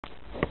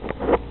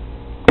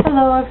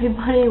Hello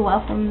everybody,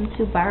 welcome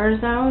to Bar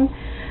Zone.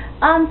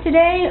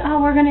 Today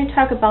we're going to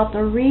talk about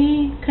the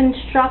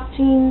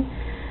reconstructing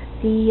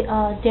the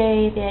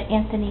day that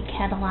Anthony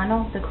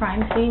Catalano, the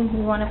crime scene,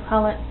 we want to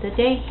call it, the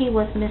day he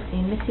was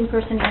missing. Missing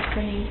person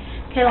Anthony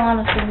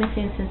Catalano has been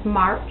missing since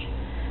March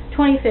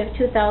 25th,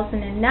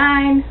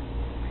 2009.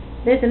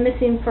 There's a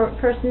missing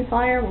person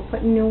flyer. We're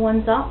putting new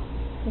ones up.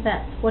 So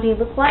that's what he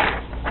looked like.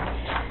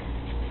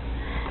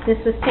 This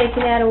was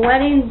taken at a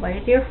wedding by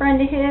a dear friend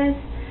of his.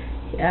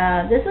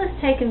 This was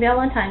taken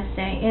Valentine's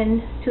Day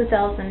in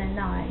 2009,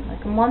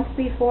 like a month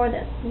before.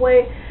 That's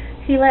where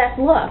he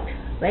last looked,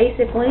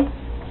 basically.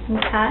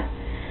 Okay.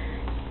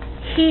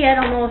 I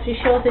don't know if he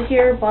shows it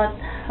here, but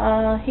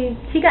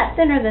he got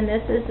thinner than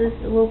this. This is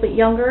a little bit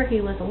younger. He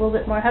was a little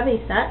bit more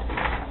heavy set,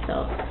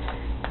 so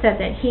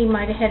said that he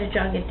might have had a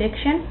drug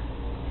addiction.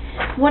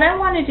 What I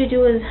wanted to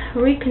do is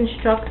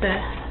reconstruct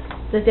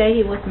the day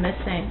he was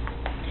missing.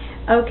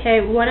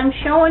 Okay, what I'm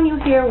showing you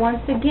here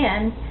once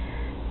again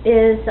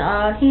is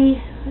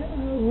he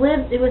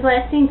lived, it was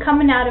last seen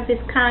coming out of his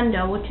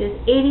condo, which is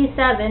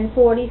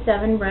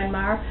 8747 Bryn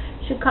Mawr,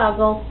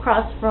 Chicago,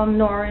 across from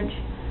Norridge.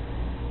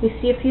 We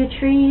see a few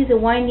trees, a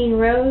winding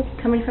road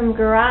coming from a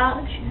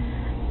garage.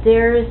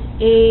 There's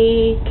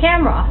a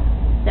camera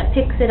that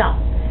picks it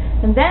up.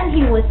 And then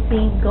he was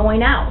seen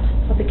going out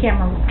of the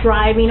camera,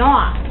 driving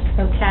off.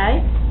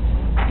 Okay?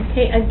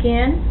 Okay,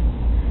 again,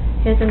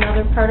 here's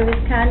another part of his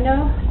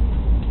condo,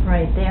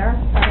 right there,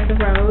 side of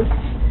the road.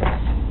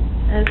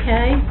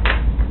 Okay,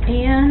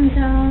 and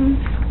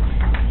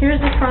here's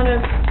the front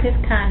of his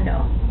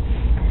condo.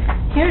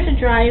 Here's a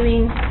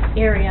driving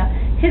area.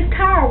 His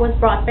car was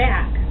brought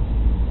back.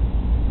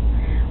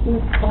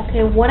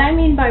 Okay, what I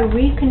mean by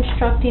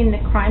reconstructing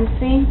the crime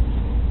scene,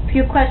 a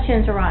few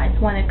questions arise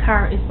when a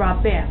car is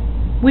brought back.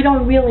 We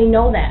don't really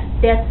know that.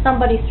 That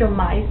somebody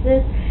surmised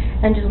this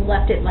and just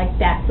left it like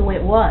that's the way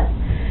it was.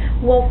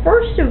 Well,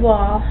 first of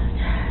all,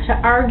 to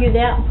argue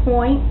that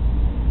point,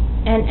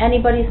 and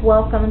anybody's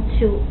welcome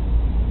to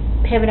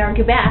have an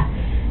argue back,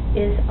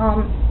 is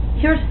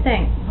here's the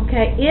thing,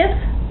 okay, if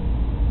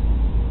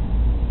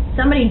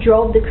somebody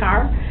drove the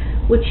car,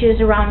 which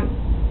is around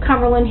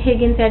Cumberland,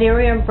 Higgins, that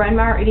area, Bryn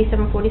Mawr,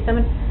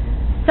 8747,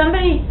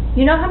 somebody,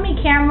 you know how many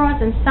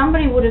cameras, and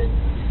somebody would have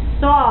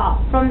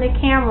saw from the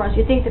cameras.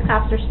 You think the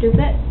cops are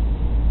stupid?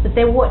 That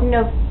they wouldn't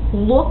have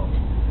looked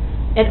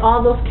at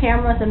all those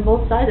cameras on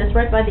both sides? It's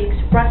right by the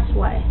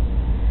expressway.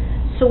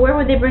 So where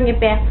would they bring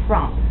it back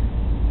from?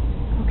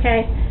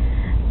 Okay?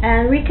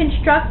 And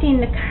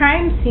reconstructing the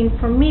crime scene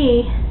for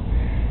me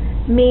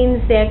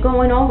means that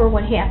going over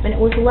what happened, it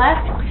was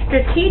left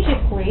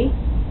strategically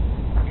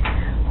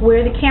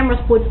where the cameras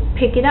would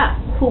pick it up.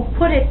 Who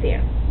put it there?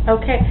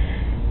 Okay,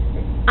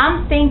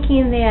 I'm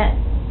thinking that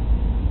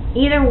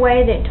either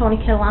way that Tony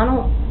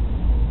Catalano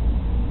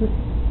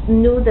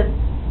knew the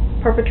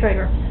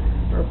perpetrator,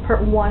 or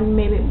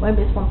maybe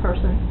it's one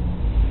person,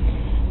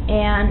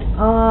 and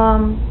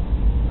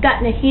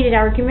got in a heated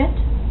argument.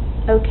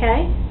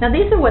 Okay, now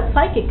these are what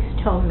psychics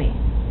told me.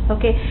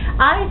 Okay,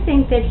 I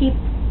think that he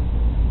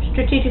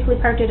strategically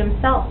parked it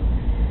himself,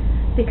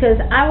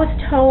 because I was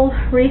told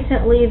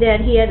recently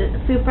that he had a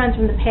few friends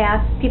from the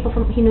past, people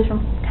he knew from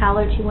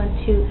college. He went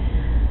to,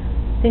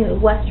 I think,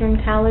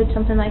 Western College,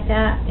 something like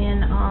that,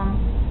 and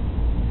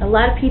a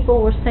lot of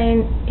people were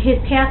saying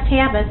his past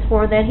habits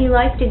were that he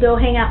liked to go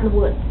hang out in the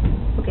woods.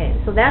 Okay,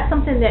 so that's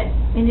something that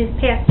in his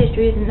past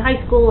histories in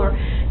high school or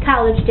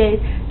college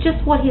days,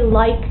 just what he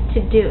liked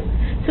to do.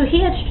 So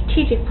he had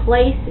strategic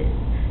places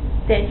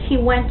that he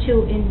went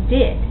to and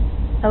did.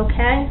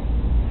 Okay?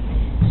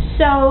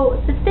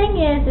 So the thing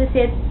is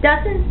that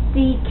doesn't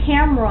the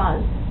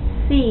cameras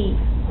see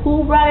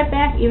who brought it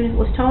back, even if it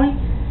was Tony?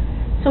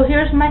 So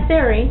here's my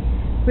theory,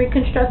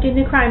 reconstructing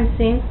the crime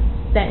scene,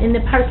 that in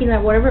the parking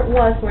lot, whatever it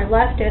was, where I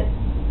left it,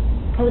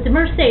 it was a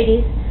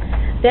Mercedes,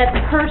 that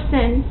the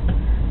person,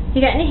 he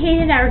got in a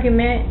heated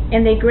argument,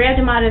 and they grabbed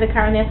him out of the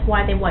car, and that's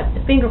why they wiped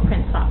the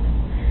fingerprints off.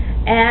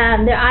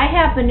 And I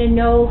happen to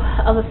know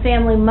of a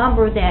family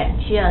member that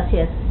just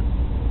has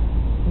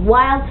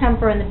wild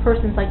temper, and the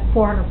person's like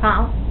 400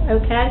 pounds,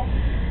 okay,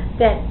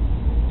 that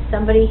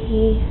somebody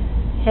he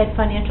had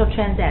financial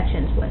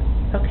transactions with,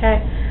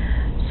 okay.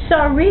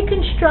 So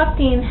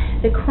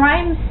reconstructing the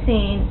crime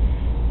scene,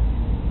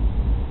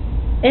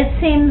 it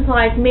seems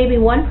like maybe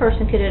one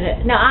person could do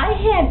it. Now, I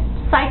had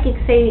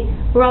psychics say,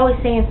 we're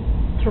always saying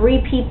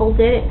 3 people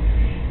did it.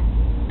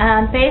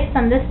 Based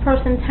on this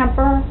person's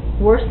temper,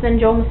 worse than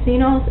Joe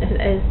Messino's,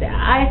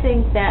 I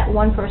think that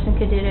one person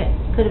could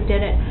have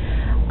did it.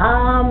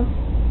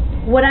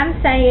 What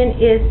I'm saying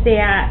is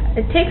that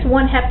it takes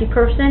one hefty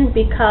person,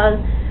 because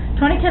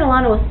Tony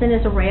Catalano was thin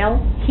as a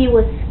rail. He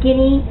was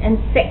skinny and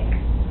sick.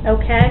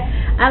 Okay,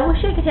 I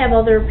wish I could have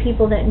other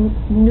people that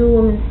knew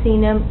him and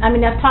seen him. I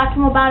mean, I've talked to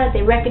them about it.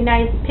 They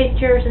recognize the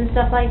pictures and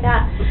stuff like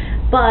that,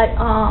 but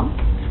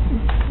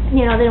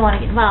you know, they don't want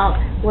to get involved.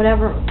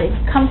 Whatever, they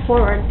come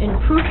forward and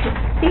prove it.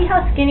 See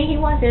how skinny he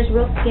was? There's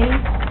real skinny.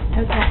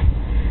 Okay.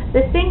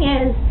 The thing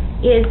is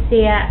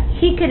that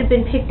he could have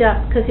been picked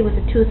up because he was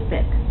a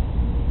toothpick.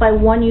 by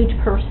one huge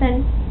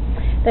person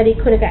that he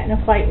could have gotten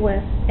in a fight with.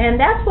 And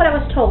that's what I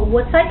was told.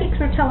 What psychics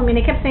were telling me, and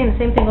they kept saying the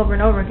same thing over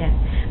and over again.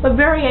 But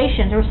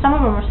variations, or some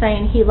of them were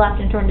saying he left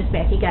and turned his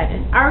back. He got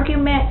in an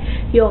argument,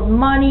 he owed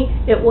money,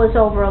 it was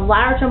over a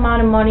large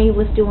amount of money, he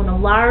was doing a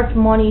large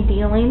money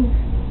dealings,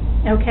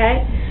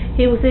 okay?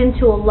 He was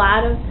into a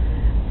lot of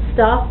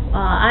stuff.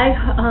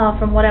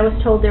 From what I was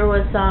told, there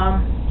was,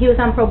 he was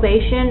on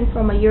probation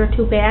from a year or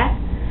two back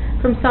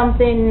from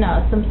something,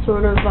 some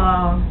sort of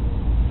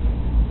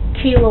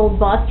kilo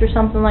bust or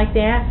something like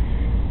that.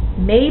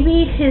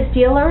 Maybe his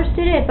dealers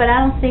did it, but I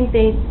don't think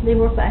they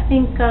were. I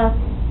think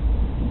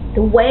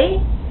the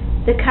way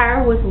the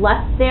car was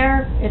left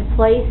there in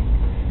place,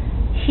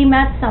 he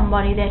met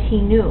somebody that he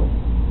knew,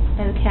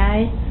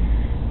 okay?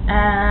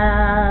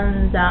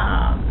 And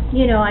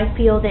you know, I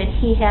feel that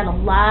he had a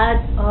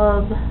lot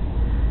of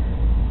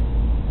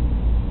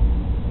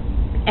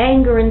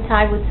anger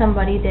inside with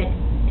somebody that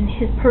in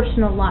his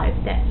personal life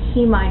that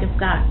he might have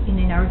got in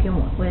an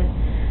argument with.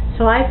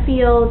 So I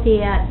feel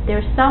that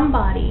there's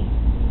somebody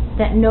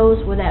that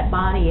knows where that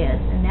body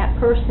is, and that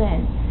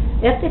person,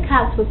 if the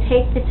cops would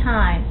take the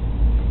time,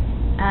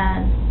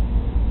 and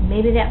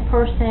maybe that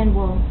person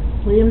will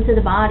lead him to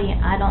the body,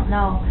 I don't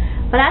know.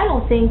 But I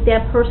don't think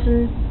that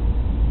person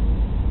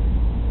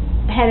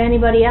had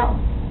anybody else.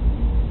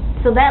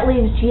 So that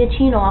leaves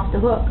Giacchino off the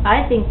hook.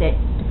 I think that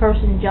the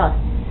person just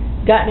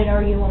got in an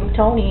argument with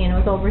Tony and it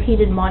was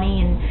overheated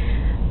money, and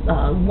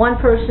one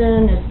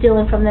person is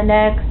stealing from the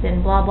next,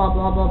 and blah, blah,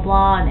 blah, blah,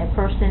 blah, and that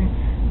person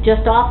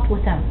just offed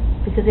with him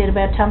because he had a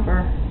bad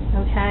temper,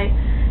 okay?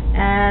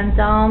 And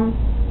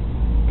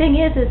thing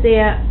is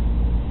that,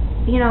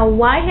 you know,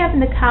 why haven't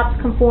the cops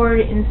come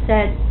forward and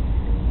said,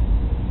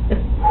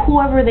 if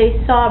whoever they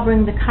saw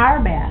bring the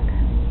car back?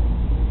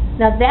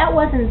 Now that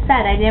wasn't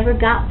said. I never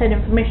got that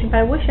information,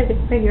 but I wish I could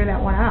figure that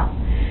one out,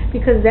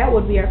 because that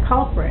would be our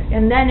culprit.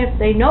 And then if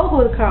they know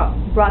who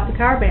brought the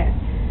car back,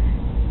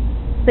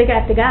 they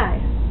got the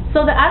guy.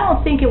 So that I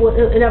don't think it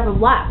ever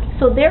left.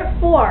 So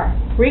therefore,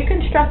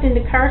 reconstructing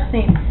the car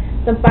scene,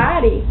 the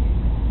body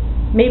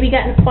maybe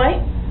got in a fight,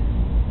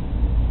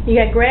 he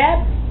got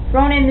grabbed,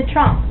 thrown in the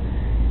trunk.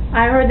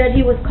 I heard that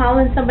he was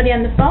calling somebody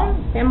on the phone,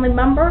 family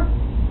member,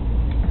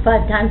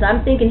 5 times.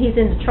 I'm thinking he's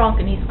in the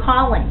trunk and he's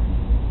calling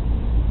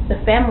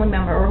the family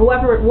member or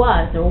whoever it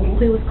was, or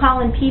he was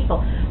calling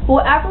people,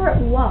 whoever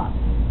it was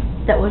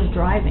that was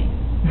driving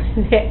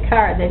that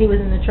car that he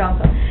was in the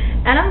trunk of.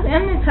 And I'm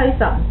going to tell you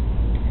something.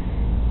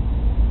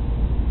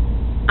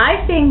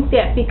 I think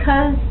that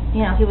because,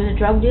 you know, he was a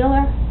drug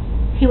dealer,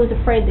 he was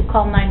afraid to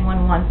call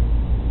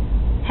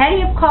 911. Had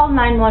he have called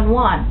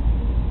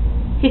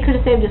 911, he could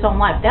have saved his own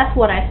life. That's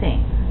what I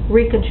think.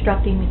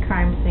 Reconstructing the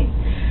crime scene.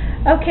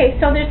 Okay,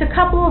 so there's a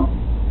couple of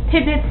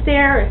tidbits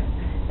there.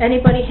 If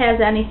anybody has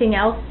anything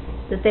else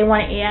that they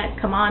want to add,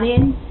 come on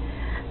in.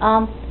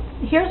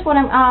 Here's what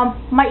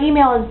my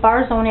email is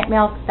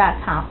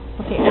barzone@mail.com.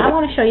 Okay, now I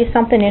want to show you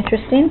something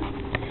interesting.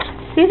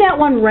 See that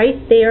one right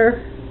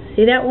there?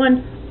 See that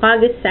one?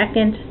 August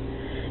 2nd.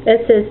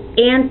 It says,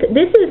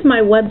 this is my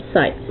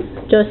website,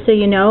 just so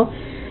you know.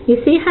 You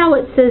see how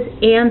it says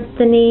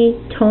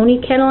Tony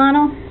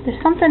Catalano?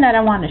 There's something that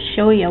I want to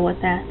show you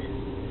with that.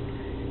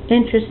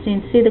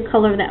 Interesting. See the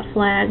color of that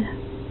flag?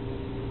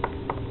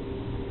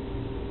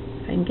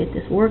 If I can get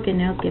this working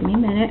now, give me a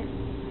minute.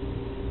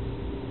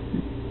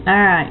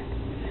 Alright.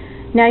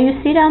 Now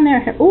you see down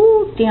there,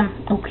 ooh,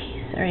 damn,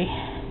 okay, sorry.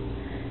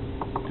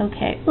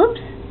 Okay, oops,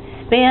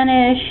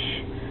 Spanish,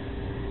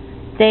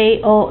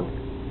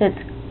 it's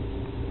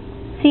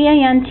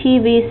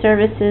CANTV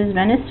Services,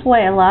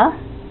 Venezuela.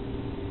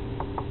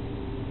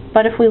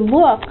 But if we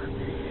look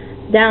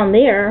down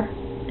there,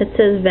 it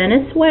says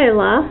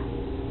Venezuela,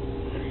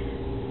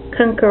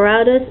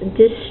 Concuradas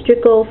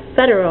Distrito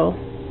Federal.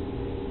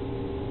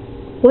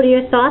 What are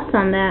your thoughts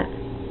on that?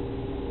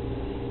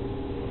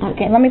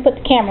 Okay, let me put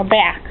the camera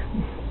back.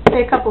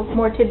 Say a couple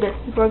more tidbits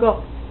before I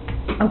go.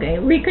 Okay,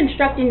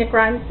 reconstructing the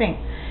crime scene.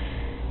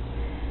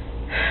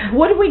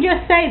 What did we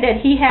just say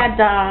that he had,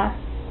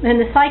 and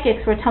the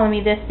psychics were telling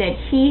me this, that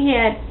he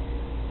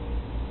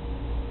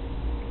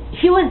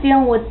was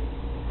dealing with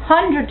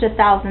hundreds of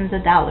thousands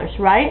of dollars,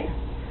 right?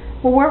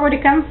 Well, where would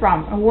it come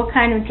from? Or what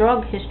kind of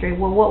drug history?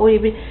 Well, what would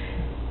it be?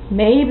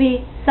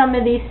 Maybe some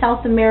of these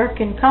South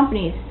American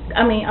companies,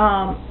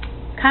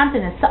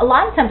 continents. A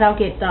lot of times I'll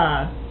get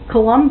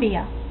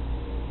Colombia,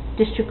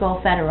 Distrito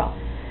Federal.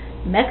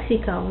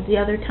 Mexico, the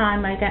other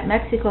time I got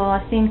Mexico, I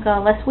think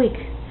last week.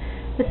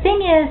 The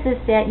thing is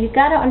that you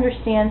got to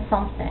understand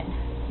something.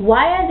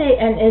 Why are they,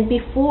 and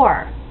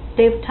before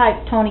they've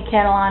typed Tony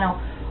Catalano,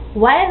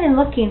 why are they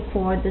looking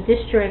for the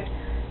District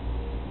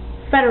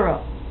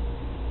Federal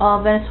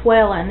of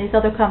Venezuela and these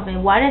other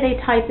companies? Why do they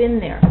type in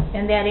there,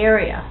 in that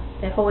area,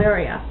 that whole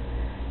area,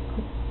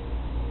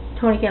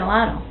 Tony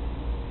Catalano?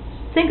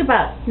 Think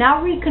about it.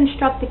 Now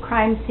reconstruct the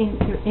crime scene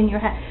in your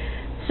head.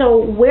 So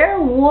where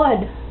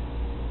would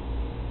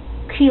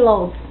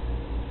kilos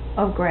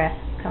of grass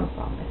come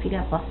from if you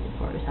got busted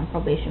for it or on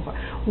probation for it?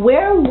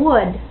 Where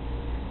would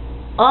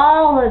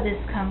all of this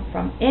come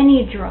from?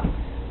 Any drugs?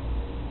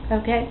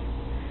 Okay?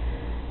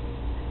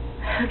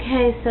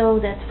 Okay, so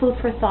that's food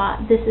for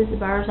thought. This is the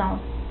Bar Zone.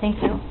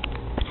 Thank you.